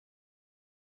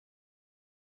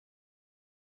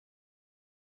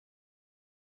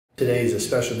Today is a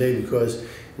special day because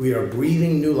we are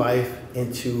breathing new life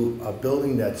into a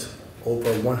building that's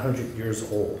over 100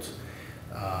 years old.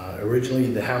 Originally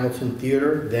the Hamilton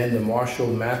Theater, then the Marshall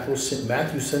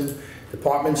Mathewson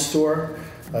department store.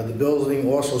 The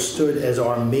building also stood as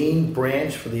our main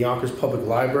branch for the Yonkers Public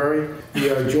Library. We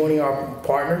are joining our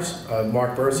partners,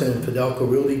 Mark Burson and Fidelco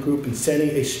Realty Group, in sending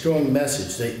a strong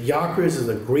message that Yonkers is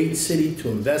a great city to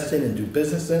invest in and do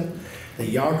business in, that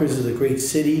Yonkers is a great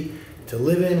city to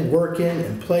live in, work in,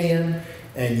 and play in,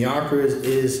 and Yonkers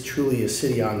is truly a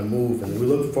city on the move. And we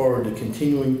look forward to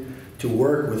continuing to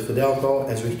work with Fidelco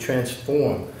as we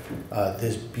transform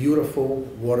this beautiful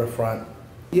waterfront.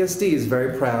 ESD is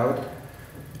very proud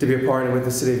to be a partner with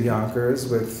the City of Yonkers,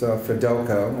 with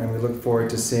Fidelco, and we look forward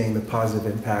to seeing the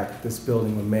positive impact this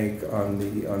building will make on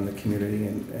the community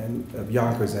and of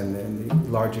Yonkers and the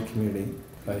larger community.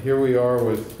 Here we are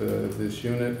with this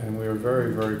unit, and we are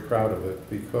very, very proud of it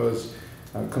because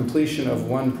completion of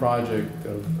one project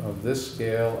of this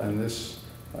scale and this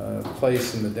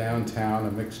place in the downtown,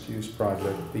 a mixed-use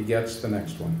project, begets the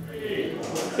next one. 3,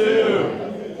 2,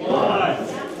 1.